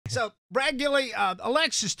So, Brad Gillie,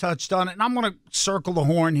 Alexis touched on it, and I'm going to circle the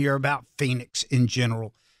horn here about Phoenix in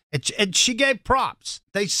general. And she gave props.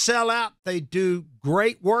 They sell out. They do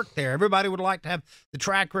great work there. Everybody would like to have the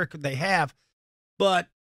track record they have. But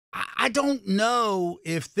I don't know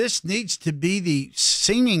if this needs to be the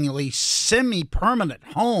seemingly semi-permanent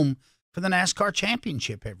home for the NASCAR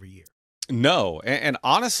championship every year. No, and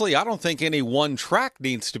honestly, I don't think any one track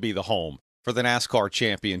needs to be the home for the NASCAR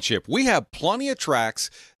championship. We have plenty of tracks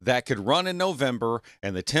that could run in November,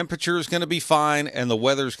 and the temperature is going to be fine, and the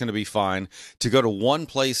weather is going to be fine to go to one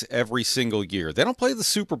place every single year. They don't play the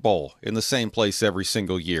Super Bowl in the same place every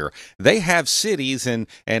single year. They have cities and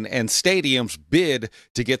stadiums bid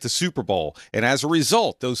to get the Super Bowl, and as a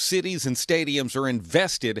result, those cities and stadiums are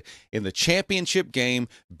invested in the championship game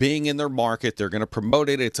being in their market. They're going to promote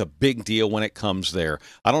it. It's a big deal when it comes there.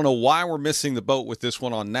 I don't know why we're missing the boat with this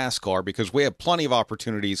one on NASCAR, because we have plenty of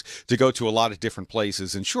opportunities to go to a lot of different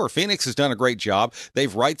places. And sure, Phoenix has done a great job.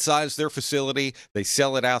 They've right-sized their facility. They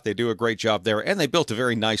sell it out. They do a great job there. And they built a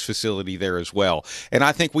very nice facility there as well. And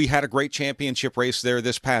I think we had a great championship race there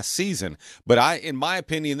this past season. But in my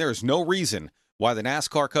opinion, there is no reason why the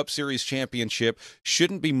NASCAR Cup Series championship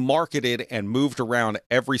shouldn't be marketed and moved around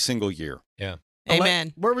every single year. Yeah.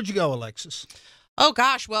 Amen. Where would you go, Alexis? Oh,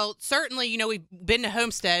 gosh. Well, certainly, we've been to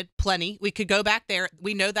Homestead plenty. We could go back there.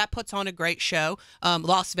 We know that puts on a great show.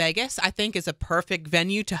 Las Vegas, I think, is a perfect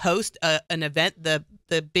venue to host an event,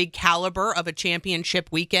 the big caliber of a championship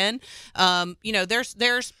weekend. There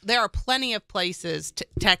are plenty of places.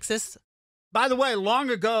 Texas. By the way, long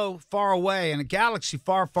ago, far away, in a galaxy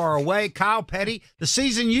far, far away, Kyle Petty, the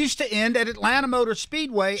season used to end at Atlanta Motor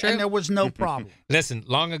Speedway, and there was no problem. Listen,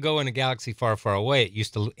 long ago in a galaxy far, far away, it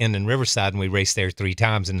used to end in Riverside, and we raced there 3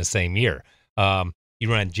 times in the same year.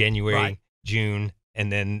 You run January, June,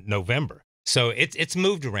 and then November. So it's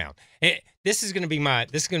moved around. This is going to be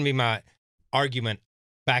my argument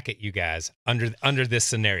back at you guys under this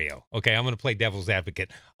scenario. Okay, I'm going to play devil's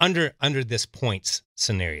advocate under this points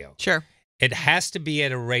scenario. Sure. It has to be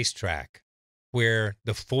at a racetrack where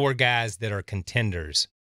the 4 guys that are contenders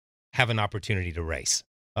have an opportunity to race.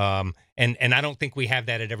 And I don't think we have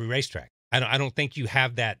that at every racetrack. I don't think you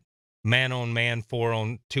have that man-on-man,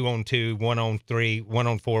 4-on-2, 2-on-2, 1-on-3,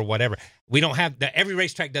 1-on-4, whatever. We don't have that. Every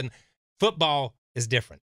racetrack doesn't. Football is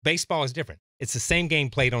different. Baseball is different. It's the same game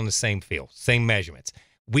played on the same field, same measurements.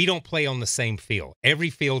 We don't play on the same field. Every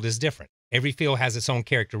field is different. Every field has its own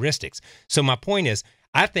characteristics. So my point is,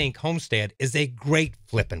 I think Homestead is a great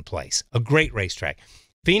flipping place, a great racetrack.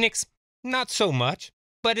 Phoenix, not so much,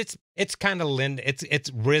 but it's kind of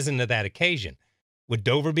it's risen to that occasion. Would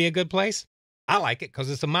Dover be a good place? I like it because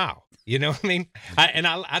it's a mile. You know what I mean?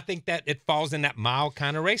 I think that it falls in that mile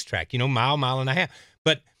kind of racetrack. Mile and a half.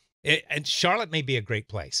 But and Charlotte may be a great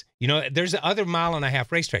place. There's other mile and a half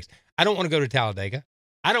racetracks. I don't want to go to Talladega.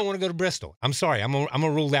 I don't want to go to Bristol. I'm sorry. I'm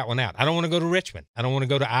gonna rule that one out. I don't want to go to Richmond. I don't want to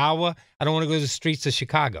go to Iowa. I don't want to go to the streets of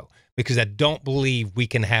Chicago because I don't believe we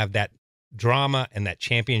can have that drama and that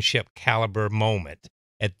championship caliber moment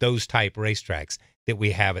at those type racetracks that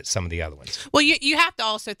we have at some of the other ones. Well, you have to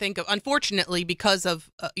also think of, unfortunately, because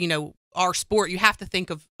of our sport, you have to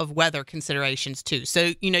think of weather considerations too.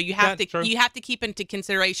 So you have to keep into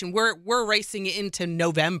consideration we're racing into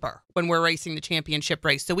November when we're racing the championship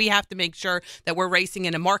race. So we have to make sure that we're racing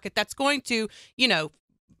in a market that's going to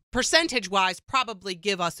percentage-wise probably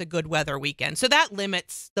give us a good weather weekend. So that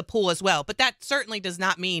limits the pool as well. But that certainly does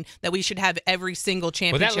not mean that we should have every single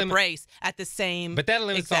championship race at the same But that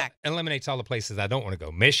eliminates all the places I don't want to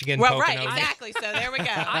go. Michigan, Well, Poconos. right, exactly. So there we go.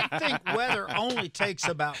 I think weather only takes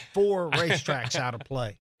about 4 racetracks out of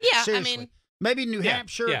play. Yeah, Seriously. I mean, maybe New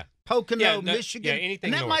Hampshire, Pocono, Michigan. anything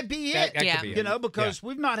and that north. might be it. That could be it. Because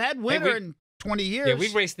we've not had winter in 20 years. Yeah,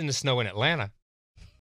 we've raced in the snow in Atlanta.